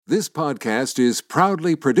This podcast is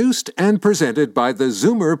proudly produced and presented by the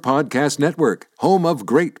Zoomer Podcast Network, home of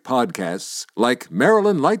great podcasts like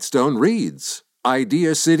Marilyn Lightstone Reads,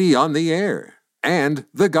 Idea City on the Air, and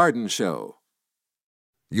The Garden Show.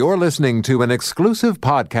 You're listening to an exclusive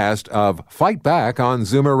podcast of Fight Back on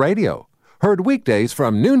Zoomer Radio, heard weekdays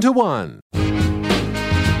from noon to 1.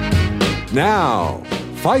 Now,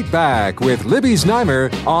 Fight Back with Libby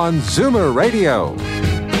Znaimer on Zoomer Radio.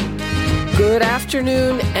 Good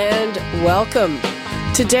afternoon and welcome.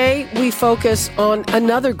 Today we focus on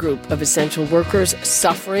another group of essential workers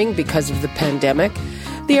suffering because of the pandemic.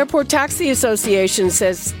 The Airport Taxi Association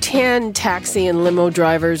says 10 taxi and limo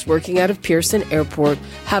drivers working out of Pearson Airport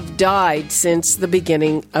have died since the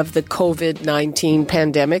beginning of the COVID-19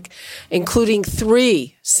 pandemic, including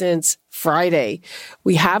 3 since Friday.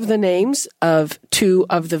 We have the names of 2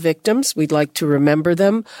 of the victims. We'd like to remember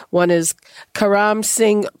them. One is Karam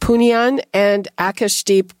Singh Punian and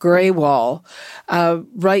Akashdeep Grewal.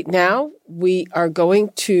 Right now, we are going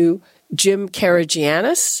to Jim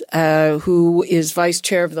Karagianis, who is vice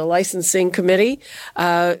chair of the licensing committee.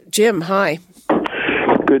 Jim, hi.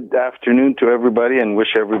 Good afternoon to everybody, and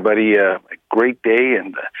wish everybody a great day,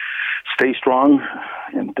 and stay strong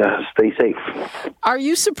and stay safe. Are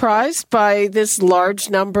you surprised by this large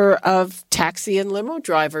number of taxi and limo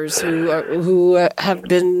drivers who have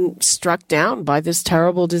been struck down by this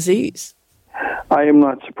terrible disease? I am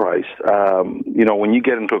not surprised. When you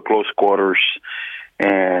get into close quarters,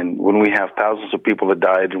 and when we have thousands of people that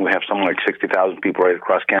died, and we have something like 60,000 people right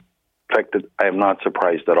across Canada affected, I am not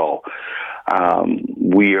surprised at all.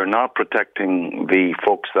 We are not protecting the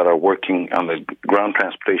folks that are working on the ground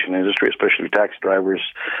transportation industry, especially taxi drivers,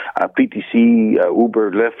 PTC,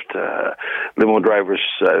 Uber, Lyft, limo drivers.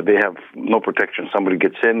 They have no protection. Somebody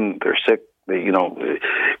gets in, they're sick, they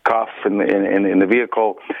cough in the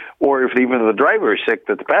vehicle, or if even the driver is sick,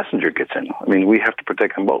 that the passenger gets in. I mean, we have to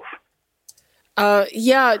protect them both. Do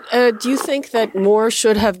you think that more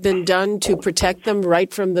should have been done to protect them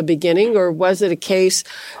right from the beginning, or was it a case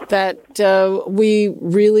that we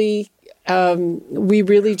really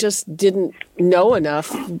just didn't know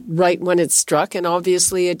enough right when it struck, and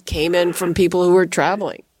obviously it came in from people who were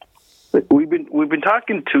traveling? We've been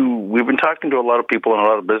talking to a lot of people and a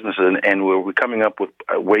lot of businesses, and we're coming up with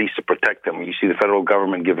ways to protect them. You see the federal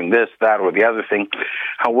government giving this, that, or the other thing.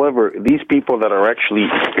 However, these people that are actually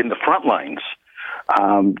in the front lines,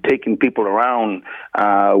 taking people around,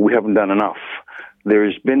 we haven't done enough. There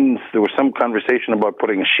was some conversation about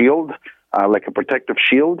putting a shield, like a protective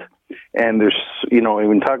shield, and there's,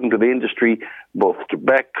 even talking to the industry, both to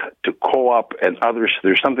BEC, to Co-op, and others,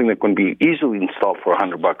 there's something that can be easily installed for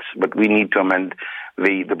 $100, but we need to amend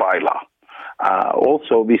the bylaw.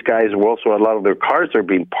 Also, these guys a lot of their cars are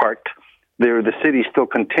being parked. The city's still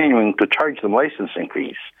continuing to charge them licensing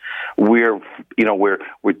fees. We're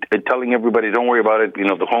telling everybody, don't worry about it.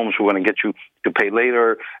 The homes, we're going to get you to pay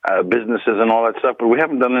later, businesses and all that stuff, but we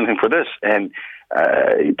haven't done anything for this. And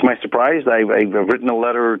to my surprise, I've written a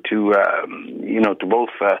letter to both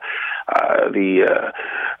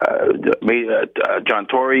John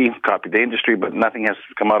Tory, copied the industry, but nothing has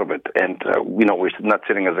come out of it. And we're not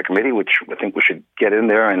sitting as a committee, which I think we should get in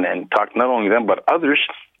there and talk not only them but others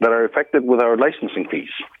that are affected with our licensing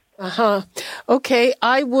fees. Okay,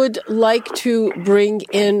 I would like to bring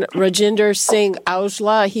in Rajinder Singh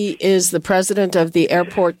Aujla. He is the president of the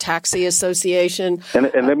Airport Taxi Association.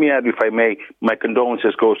 And let me add, if I may, my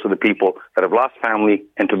condolences goes to the people that have lost family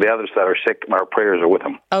and to the others that are sick. Our prayers are with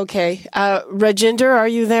them. Okay. Rajinder, are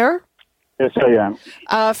you there? Yes, I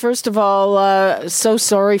am. First of all, so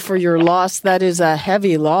sorry for your loss. That is a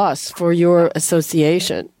heavy loss for your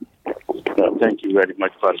association. Thank you very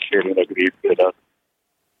much for sharing the grief with us.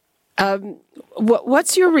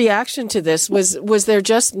 What's your reaction to this? Was there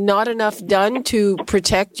just not enough done to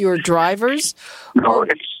protect your drivers? No,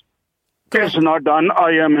 it's not done.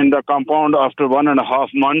 I am in the compound after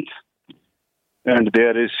 1.5 months, and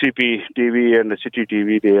there is CPTV and the City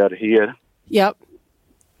TV. They are here. Yep.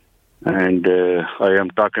 And I am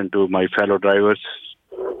talking to my fellow drivers,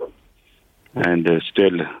 and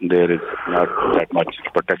still there is not that much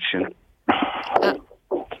protection.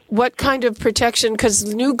 What kind of protection? Because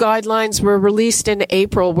new guidelines were released in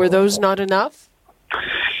April. Were those not enough?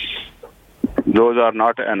 Those are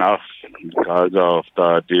not enough because of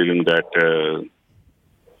the dealing that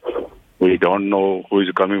we don't know who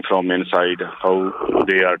is coming from inside, how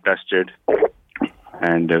they are tested,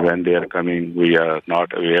 and when they are coming, we are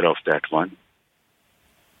not aware of that one.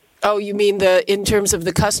 Oh, you mean in terms of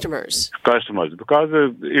the customers? Customers, because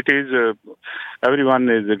it is everyone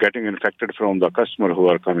is getting infected from the customer who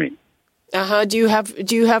are coming. Do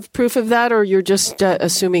you have proof of that, or you're just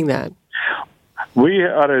assuming that? We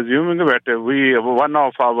are assuming that one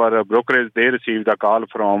of our brokers, they received a call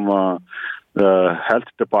from the health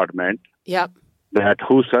department. Yep. That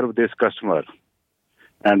who serve this customer,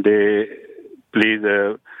 and they please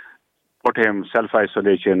put him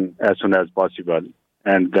self-isolation as soon as possible.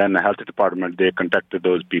 And then the health department, they contacted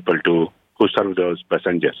those people who serve those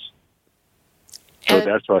passengers. So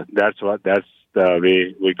that's the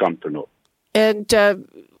way we come to know. And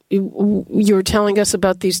you're telling us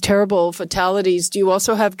about these terrible fatalities. Do you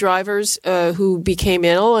also have drivers who became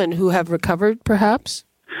ill and who have recovered, perhaps?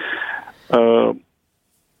 There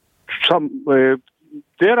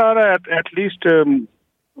are at least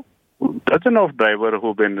dozen of drivers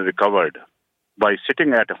who've been recovered by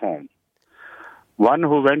sitting at home. One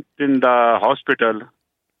who went in the hospital,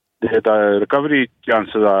 the recovery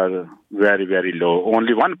chances are very, very low.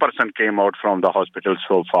 Only one person came out from the hospital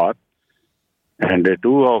so far. And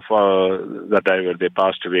two of the drivers, they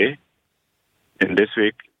passed away in this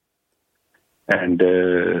week. And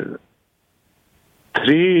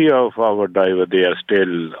three of our drivers, they are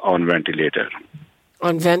still on ventilator.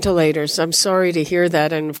 On ventilators. I'm sorry to hear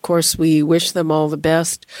that. And, of course, we wish them all the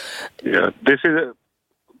best. Yeah, this is,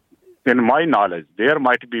 in my knowledge, there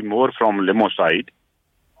might be more from limo side.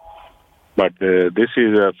 But this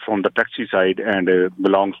is from the taxi side and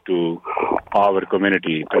belongs to our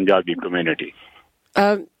community, Punjabi community.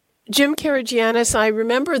 Jim Karagianis, I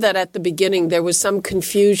remember that at the beginning there was some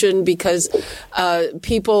confusion because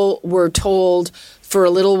people were told for a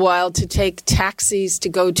little while to take taxis to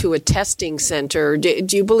go to a testing center.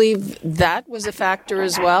 Do you believe that was a factor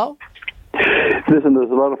as well? Listen, there's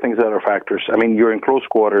a lot of things that are factors. I mean, you're in close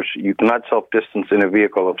quarters. You cannot self-distance in a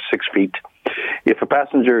vehicle of 6 feet. If a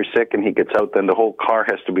passenger is sick and he gets out, then the whole car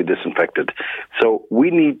has to be disinfected. So we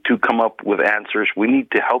need to come up with answers. We need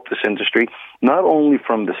to help this industry, not only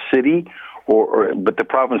from the city but the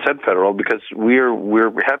province and federal, because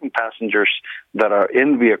we're having passengers that are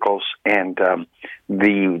in vehicles, and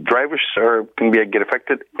the drivers can get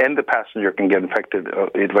affected, and the passenger can get infected,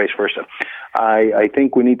 and vice versa. I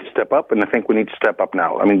think we need to step up, and I think we need to step up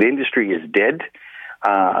now. I mean, the industry is dead.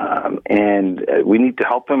 And we need to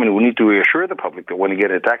help them, and we need to reassure the public that when they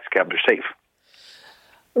get a taxi cab, they're safe.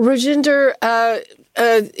 Rajinder,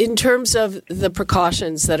 in terms of the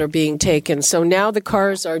precautions that are being taken, so now the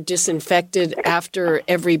cars are disinfected after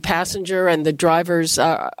every passenger, and the drivers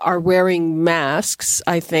are wearing masks,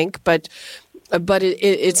 I think, but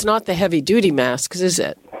it's not the heavy-duty masks, is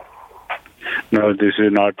it? No, this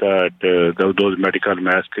is not those medical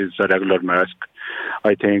masks. It's a regular mask.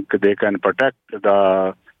 I think they can protect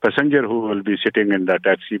the passenger who will be sitting in the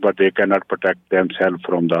taxi, but they cannot protect themselves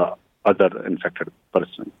from the other infected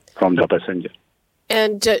person, from the passenger.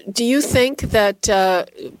 And do you think that,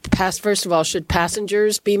 first of all, should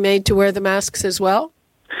passengers be made to wear the masks as well?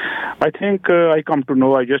 I think I come to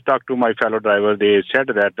know, I just talked to my fellow driver, they said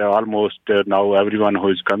that almost now everyone who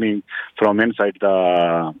is coming from inside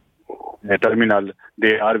the terminal,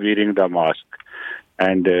 they are wearing the mask.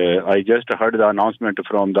 And I just heard the announcement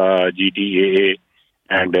from the GTAA,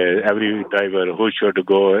 and every driver who should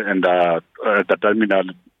go in the terminal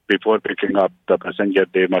before picking up the passenger,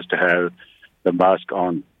 they must have the mask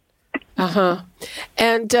on.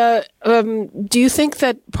 And do you think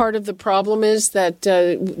that part of the problem is that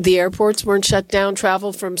the airports weren't shut down?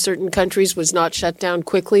 Travel from certain countries was not shut down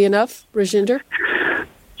quickly enough, Rajinder?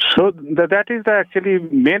 So that is actually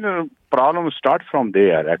main problem start from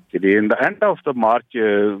there, actually. In the end of the March,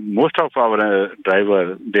 most of our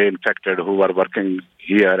drivers, they infected who were working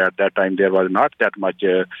here at that time, there was not that much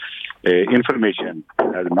information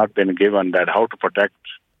has not been given that how to protect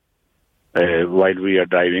while we are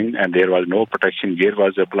driving, and there was no protection gear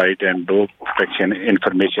was applied and no protection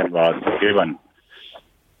information was given.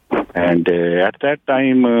 And at that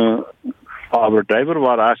time, our driver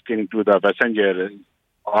was asking to the passenger,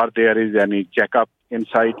 or there is any checkup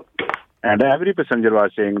inside? And every passenger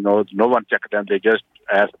was saying, no one checked them. They just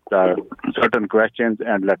asked certain questions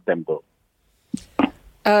and let them go.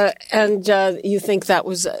 And you think that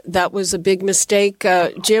was a big mistake?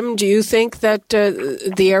 Jim, do you think that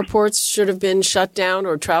the airports should have been shut down,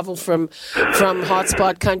 or travel from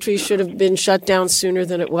hotspot countries should have been shut down sooner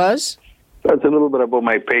than it was? That's a little bit above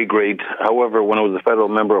my pay grade. However, when I was a federal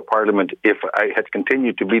member of parliament, if I had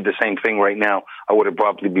continued to be the same thing right now, I would have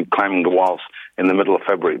probably been climbing the walls in the middle of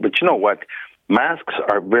February. But you know what? Masks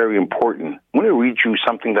are very important. I'm going to read you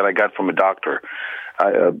something that I got from a doctor.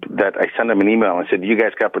 That I sent him an email and said, you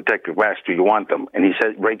guys got protective masks. Do you want them? And he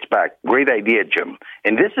writes back, great idea, Jim.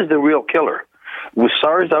 And this is the real killer. With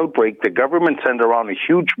SARS outbreak, the government sent around a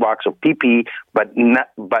huge box of PPE, but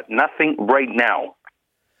nothing right now.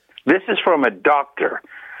 This is from a doctor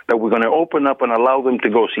that we're going to open up and allow them to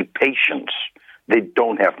go see patients. They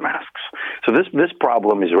don't have masks. So this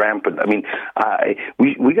problem is rampant. I mean,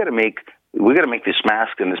 we got to make this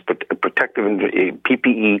mask and this protective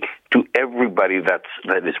PPE to everybody that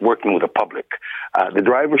is working with the public. The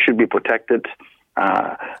driver should be protected,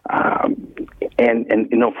 and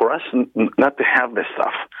for us not to have this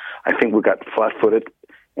stuff, I think we got flat-footed,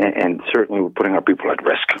 and certainly we're putting our people at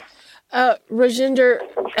risk. Rajinder,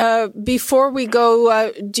 before we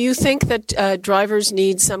go, do you think that drivers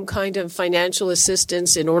need some kind of financial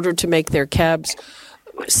assistance in order to make their cabs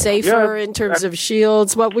safer in terms of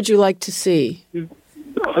shields? What would you like to see?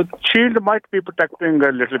 Shield might be protecting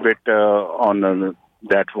a little bit on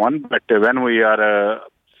that one, but when we are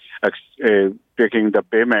taking the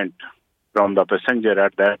payment from the passenger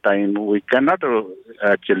at that time, we cannot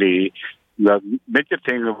actually... The major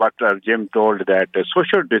thing what Jim told that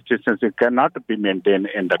social distancing cannot be maintained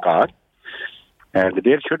in the car, and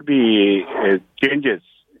there should be changes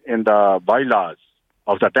in the bylaws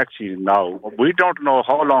of the taxis now. We don't know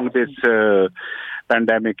how long this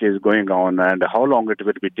pandemic is going on and how long it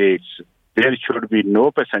will be takes. There should be no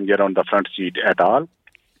passenger on the front seat at all.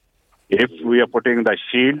 If we are putting the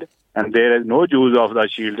shield, and there is no use of the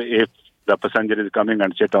shield if the passenger is coming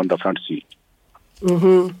and sit on the front seat.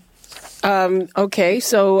 Mm-hmm. Okay,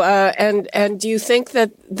 so and do you think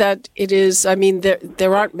that it is? I mean,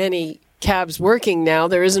 there aren't many cabs working now.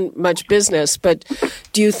 There isn't much business, but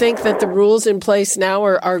do you think that the rules in place now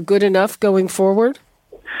are good enough going forward?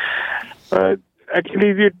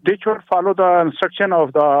 Actually, they should follow the instruction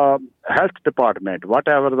of the health department.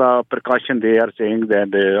 Whatever the precaution they are saying,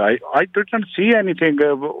 then I didn't see anything.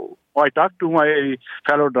 I talked to my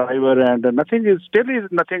fellow driver, and nothing is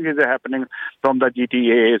happening from the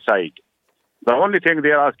GTA side. The only thing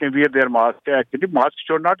they are asking, wear their mask. Actually, masks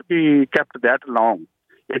should not be kept that long.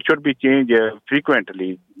 It should be changed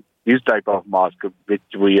frequently, this type of mask which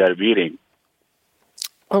we are wearing.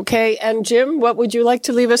 Okay, and Jim, what would you like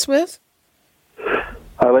to leave us with?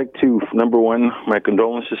 I'd like to, number one, my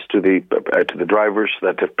condolences to the drivers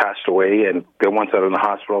that have passed away and the ones that are in the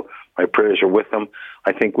hospital. My prayers are with them.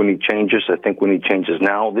 I think we need changes. I think we need changes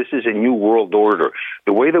now. This is a new world order.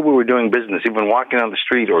 The way that we were doing business, even walking on the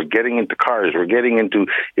street or getting into cars or getting into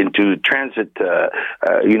transit,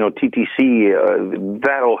 TTC,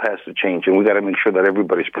 that all has to change, and we got to make sure that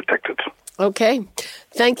everybody's protected. Okay.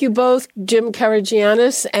 Thank you both, Jim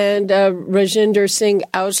Karagianis and Rajinder Singh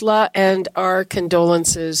Aujla, and our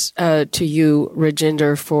condolences to you,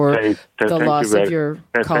 Rajinder, for the loss of your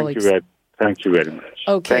colleagues. Thank you very much.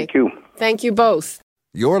 Okay. Thank you. Thank you both.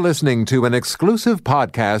 You're listening to an exclusive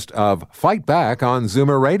podcast of Fight Back on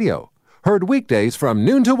Zoomer Radio. Heard weekdays from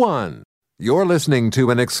noon to 1. You're listening to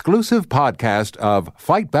an exclusive podcast of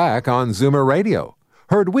Fight Back on Zoomer Radio.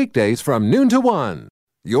 Heard weekdays from noon to 1.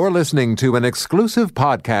 You're listening to an exclusive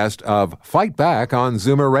podcast of Fight Back on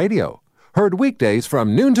Zoomer Radio. Heard weekdays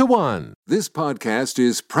from noon to 1. This podcast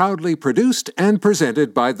is proudly produced and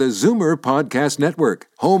presented by the Zoomer Podcast Network,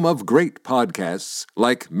 home of great podcasts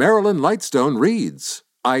like Marilyn Lightstone Reads,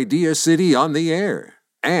 Idea City on the Air,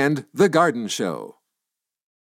 and The Garden Show.